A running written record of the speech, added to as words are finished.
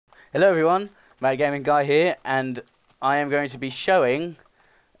Hello everyone, Mad Gaming Guy here, and I am going to be showing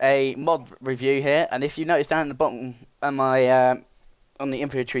a mod review here. And if you notice down at the bottom on my on the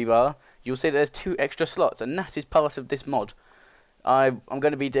infantry bar, you'll see that there's 2 extra slots, and that is part of this mod. I'm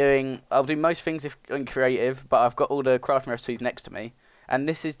going to be doing. I'll do most things in creative, but I've got all the crafting recipes next to me, and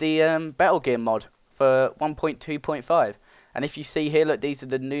this is the Battlegear mod for 1.2.5. And if you see here, look, these are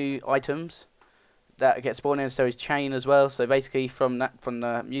the new items that get spawned in, so is chain as well. So basically from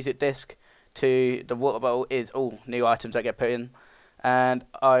the music disc to the water bottle is all new items that get put in. And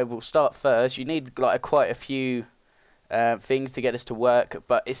I will start first. You need like quite a few things to get this to work,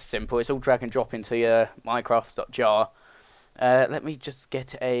 but it's simple. It's all drag and drop into your Minecraft.jar. Let me just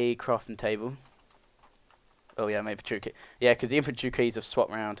get a crafting table. Oh yeah, maybe infantry key. Yeah, because the infantry keys have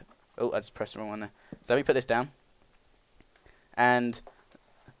swapped around. Oh, I just pressed the wrong one there. So let me put this down. And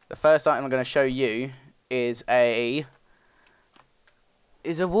the first item I'm going to show you is a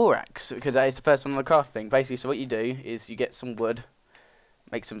war axe, because that is the first one on the craft thing. Basically, so what you do is you get some wood,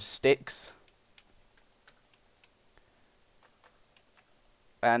 make some sticks,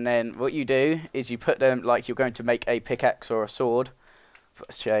 and then what you do is you put them like you're going to make a pickaxe or a sword.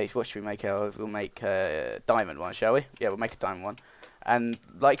 What should we make? We'll make a diamond one, shall we? Yeah, we'll make a diamond one. And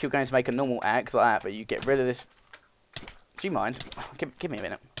like you're going to make a normal axe like that, but you get rid of this. Do you mind? Give me a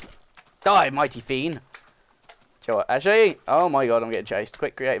minute. Die, mighty fiend. Do you know what? Actually, oh my god, I'm getting chased.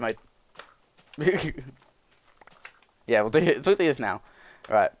 Quick, create mode. Yeah, we'll do this now.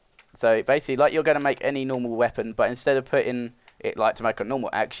 Right. So basically, like you're going to make any normal weapon, but instead of putting it like to make a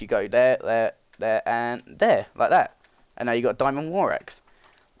normal axe, you go there, there, there, and there, like that. And now you got a diamond war axe.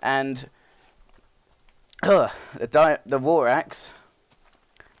 And the war axe,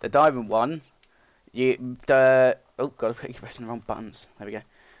 the diamond one, oh god, I keep pressing the wrong buttons. There we go.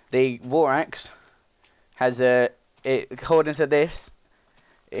 The war axe has according to this,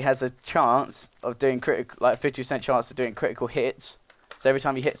 it has a chance of doing critical, like 50% chance of doing critical hits. So every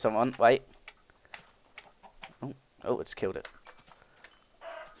time you hit someone, wait. Oh, I just killed it.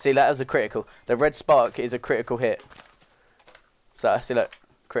 See, that was a critical. The red spark is a critical hit. So see, look,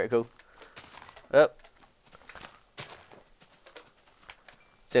 critical. Oh.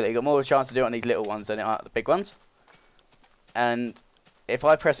 See, look, you got more chance to do it on these little ones than it are the big ones. And if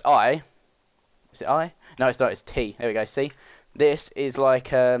I press I, is it I? No, it's not. It's T. There we go. See, this is like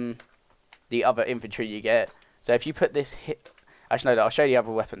the other infantry you get. So if you put this hit, actually no, I'll show you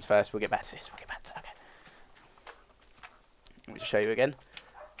other weapons first. We'll get back to this. Okay. Let me just show you again.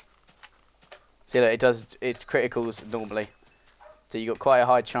 See, look, it criticals normally. So you got quite a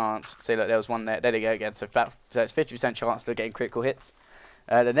high chance. See, look, there was one there. There they go again. So it's 50% chance of getting critical hits.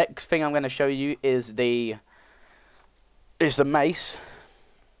 The next thing I'm going to show you is the mace.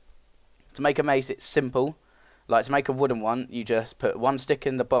 To make a mace, it's simple. Like to make a wooden one, you just put 1 stick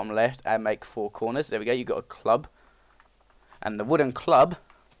in the bottom left and make 4 corners. There we go. You got a club, and the wooden club,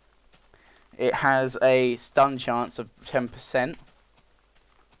 it has a stun chance of 10%.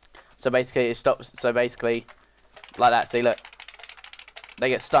 So basically, it stops. So basically, like that. See, look, they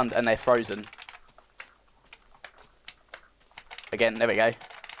get stunned and they're frozen. Again, there we go.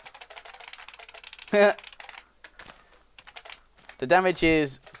 The damage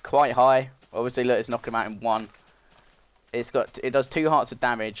is quite high. Obviously, look, it's knocking them out in 1. It does 2 hearts of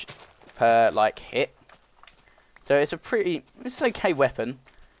damage per like hit. So it's it's okay weapon.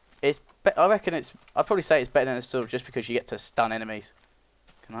 I reckon I'd probably say it's better than a sword just because you get to stun enemies.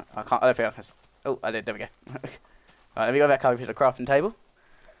 Can I can't. I don't think I can. Oh, I did. There we go. Right, let me go back over to the crafting table.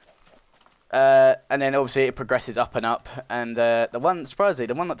 And then obviously it progresses up and up, and surprisingly,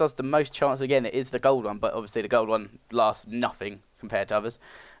 the one that does the most chance again is the gold one, but obviously the gold one lasts nothing compared to others.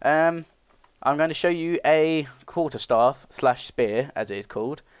 I'm going to show you a quarterstaff / spear, as it is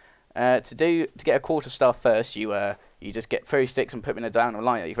called. To get a quarterstaff first, you just get 3 sticks and put them in a diagonal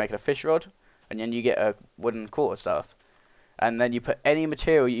line. You can make it a fish rod, and then you get a wooden quarterstaff, and then you put any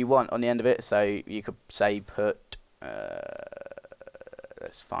material you want on the end of it. So you could say put.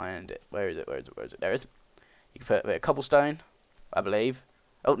 Let's find it. Where is it? There it is. You can put a bit of cobblestone, I believe.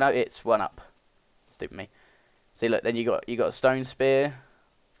 Oh no, it's 1 up. Stupid me. See, look, then you got a stone spear,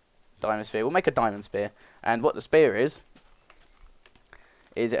 diamond spear. We'll make a diamond spear. And what the spear is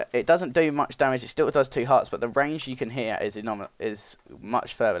it doesn't do much damage. It still does 2 hearts, but the range you can hit is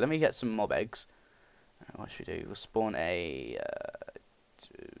much further. Let me get some mob eggs. What should we do? We'll spawn a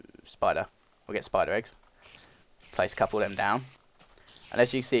spider. We'll get spider eggs. Place a couple of them down. And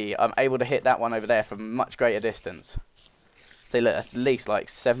as you see, I'm able to hit that one over there from much greater distance. See, look, that's at least like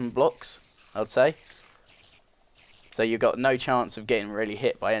 7 blocks, I'd say. So you've got no chance of getting really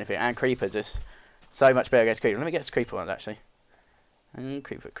hit by anything. And creepers is so much better against creepers. Let me get this creeper one, actually. And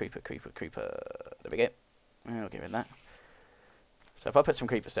creeper, creeper, creeper, creeper. There we go. I'll get rid of that. So if I put some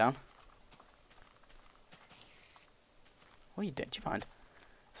creepers down. What are you doing? Do you mind?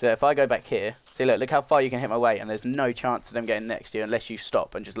 So if I go back here, see, look how far you can hit my way, and there's no chance of them getting next to you unless you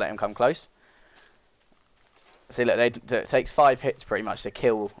stop and just let them come close. See, look, it takes 5 hits pretty much to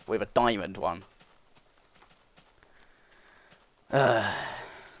kill with a diamond one. I've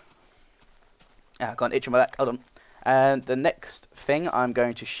got an itch on my back. Hold on. And the next thing I'm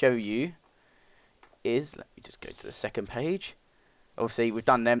going to show you is, let me just go to the second page. Obviously, we've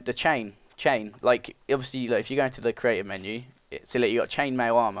done them. The chain. Like, obviously, look, if you go into the creative menu, see, look, you got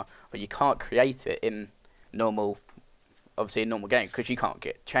chainmail armor, but you can't create it in normal, obviously, in normal game because you can't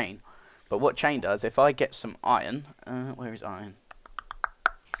get chain. But what chain does, if I get some iron, where is iron?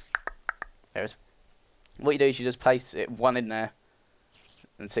 There it is. What you do is you just place it 1 in there,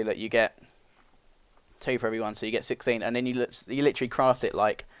 and see, look, you get 2 for every 1, so you get 16, and then you literally craft it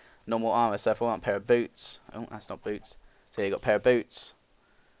like normal armor. So if I want a pair of boots, oh, that's not boots. So you got a pair of boots,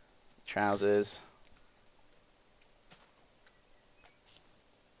 trousers,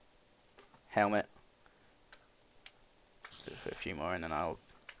 helmet. Just put a few more in, and I'll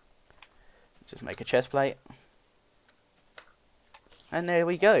just make a chest plate. And there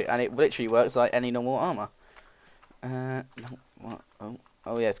we go. And it literally works like any normal armor. No, what?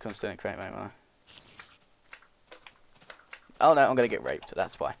 Oh yes, because I'm still in create mode, aren't I? Oh no, I'm gonna get raped.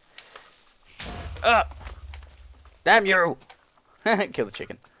 That's why. Damn you! Kill the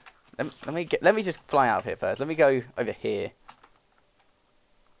chicken. Let me just fly out of here first. Let me go over here,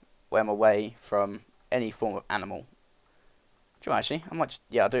 where I'm away from any form of animal. Do you know, actually? I might just,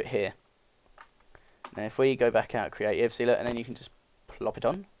 yeah, I'll do it here. Now if we go back out creative, see, look, and then you can just plop it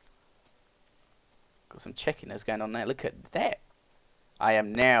on. Got some checkiness going on there. Look at that. I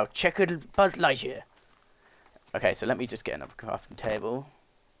am now checkered Buzz Lightyear. Okay, so let me just get another crafting table.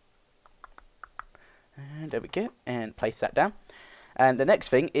 And there we go. And place that down. And the next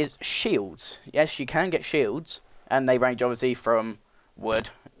thing is shields. Yes, you can get shields. And they range obviously from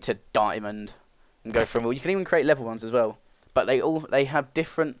wood to diamond. And go from, well, you can even create level ones as well. But they have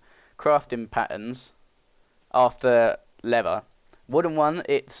different crafting patterns after leather. Wooden one,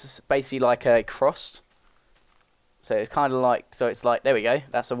 it's basically like a cross. So it's kind of like, so it's like, there we go,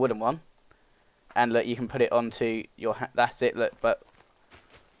 that's a wooden one. And look, you can put it onto your, that's it, look, but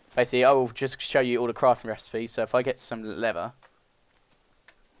basically I will just show you all the crafting recipes. So if I get some leather,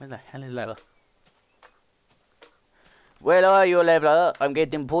 where the hell is leather? Where are you, leather? I'm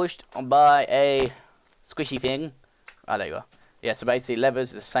getting pushed by a squishy thing. Oh, there you are. Yeah, so basically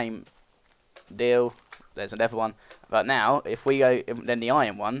leather's the same deal. There's another one. But now, if we go, then the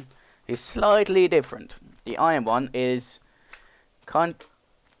iron one is slightly different. The iron one is kind...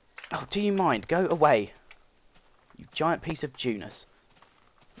 Oh, do you mind? Go away. You giant piece of Junus.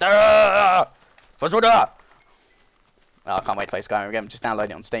 Oh, I can't wait to play Skyrim again. I'm just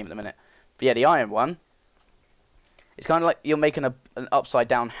downloading it on Steam at the minute. But yeah, the iron one, it's kind of like you're making an upside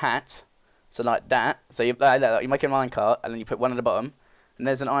down hat. So like that. So you're making a minecart, and then you put one at the bottom, and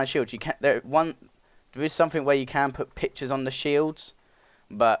there's an iron shield. You can there is something where you can put pictures on the shields,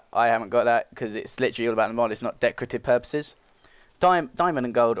 but I haven't got that because it's literally all about the mod. It's not decorative purposes. Diamond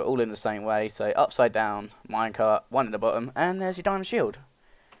and gold are all in the same way. So upside down minecart, one at the bottom, and there's your diamond shield.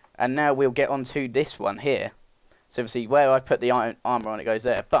 And now we'll get onto this one here. So obviously where I put the iron armor on, it goes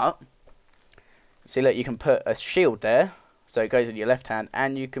there. But see, look, you can put a shield there, so it goes in your left hand,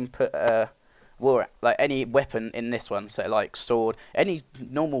 and you can put a like any weapon in this one, so like sword, any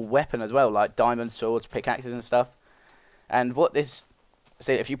normal weapon as well, like diamond swords, pickaxes and stuff. And what this,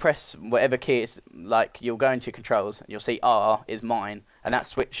 see, if you press whatever key, it's like you'll go into controls and you'll see R is mine, and that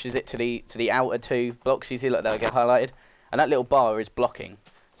switches it to the outer 2 blocks. You see, like that'll get highlighted, and that little bar is blocking.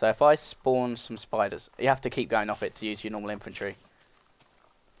 So if I spawn some spiders, you have to keep going off it to use your normal infantry.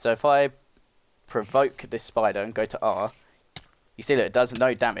 So if I provoke this spider and go to R, you see that it does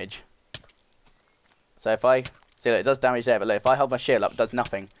no damage. So if I see that it does damage there, but look, if I hold my shield up, it does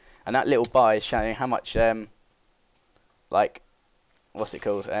nothing. And that little bar is showing how much, like, what's it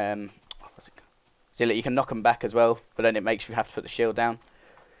called? See, look, you can knock them back as well, but then it makes you have to put the shield down.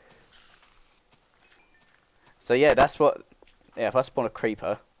 So yeah, that's what. Yeah, if I spawn a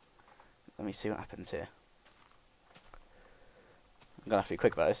creeper, let me see what happens here. I'm gonna have to be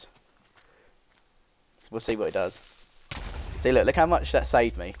quick about this. We'll see what it does. See, look how much that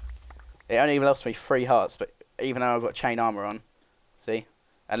saved me. It only lost me 3 hearts, but even though I've got chain armor on, see.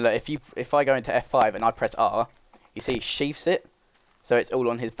 And look, if I go into F5 and I press R, you see he sheaths it, so it's all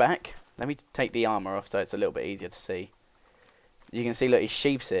on his back. Let me take the armor off so it's a little bit easier to see. You can see, look, he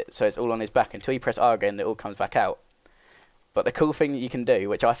sheaths it, so it's all on his back. Until you press R again, it all comes back out. But the cool thing that you can do,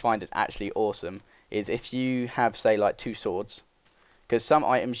 which I find is actually awesome, is if you have, say, like 2 swords, because some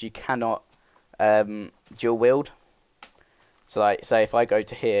items you cannot dual wield. So, like, say if I go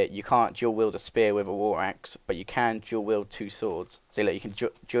to here, you can't dual wield a spear with a war axe, but you can dual wield 2 swords. So, look, you can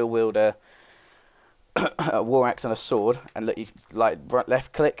dual wield a war axe and a sword, and look, you like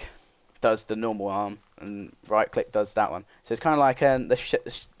left click does the normal arm, and right click does that one. So it's kind of like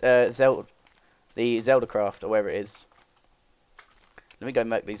the Zelda craft or whatever it is. Let me go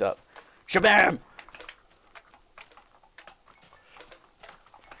merc these up. Shabam!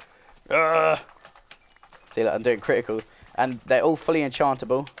 See, look, I'm doing criticals, and they're all fully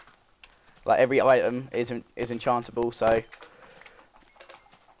enchantable. Like every item is enchantable, so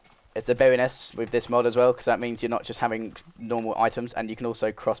it's a bonus with this mod as well, because that means you're not just having normal items, and you can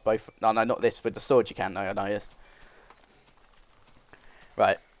also cross both. No, not this. With the sword, you can. No, I know this.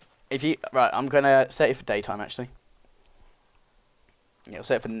 Right, I'm gonna set it for daytime actually. Yeah, I'll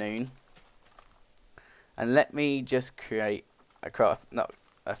set it for noon. And let me just create a craft. Not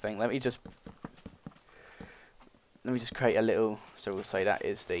a thing. Let me just create a little. So we'll say that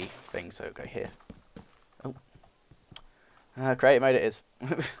is the thing. So go here. Oh, creative mode it is.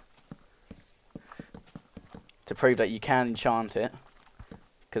 To prove that you can enchant it,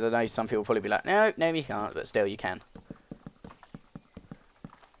 because I know some people will probably be like, no, you can't, but still you can.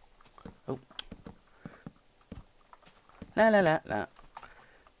 Oh, la.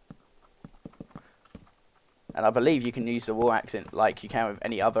 And I believe you can use the war axe like you can with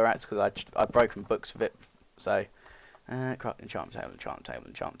any other axe, because I've broken books with it. So, craft enchantment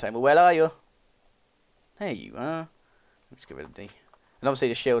table. Where are you? There you are. Let's get rid of D. And obviously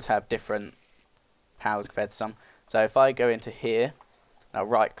the shields have different powers compared to some. So if I go into here, now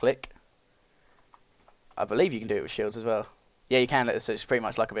right click, I believe you can do it with shields as well. Yeah, you can. So it's pretty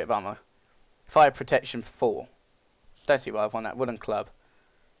much like a bit of armor. Fire protection 4. Don't see why I've won that. Wooden club.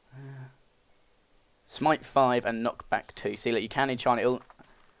 Smite 5 and knockback 2. See, look, you can enchant it all.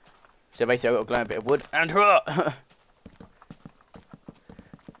 So basically I've got to glow a bit of wood and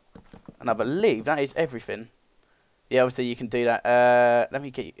and I believe that is everything. Yeah, obviously you can do that. Let me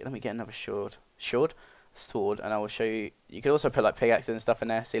get another sword, and I will show you. You can also put like pickaxes and stuff in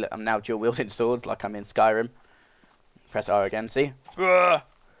there. See, look, I'm now dual wielding swords like I'm in Skyrim. Press R again. See,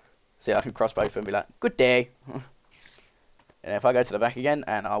 see, I can cross both and be like, "Good day." And if I go to the back again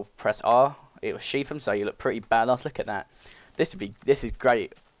and I'll press R, it will sheath them, so you look pretty badass. Look at that. This is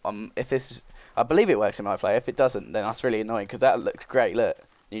great. If this, I believe it works in my play. If it doesn't, then that's really annoying, because that looks great. Look,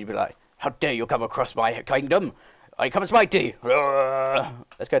 you'd be like, "How dare you come across my kingdom? I come and smite thee!"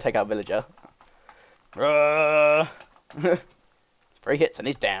 Let's go take out villager. 3 hits and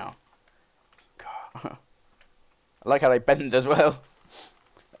he's down. God. I like how they bend as well.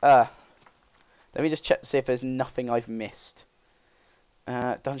 Let me just check to see if there's nothing I've missed.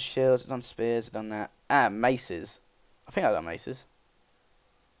 Done shields, done spears, done that. Maces. I think I done maces.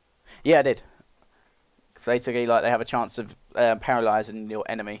 Yeah, I did. Basically, like, they have a chance of paralyzing your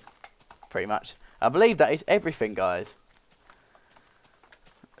enemy, pretty much. I believe that is everything, guys.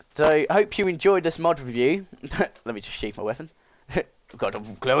 So, I hope you enjoyed this mod review. Let me just sheath my weapons. I've got a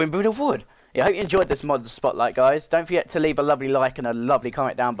glowing bit of wood. Yeah, I hope you enjoyed this mod spotlight, guys. Don't forget to leave a lovely like and a lovely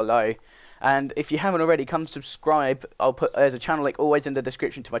comment down below. And if you haven't already, come subscribe. There's a channel link always in the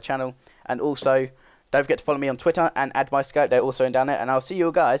description to my channel. And also, don't forget to follow me on Twitter and add my Skype. They're also in down there. And I'll see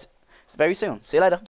you guys very soon. See you later.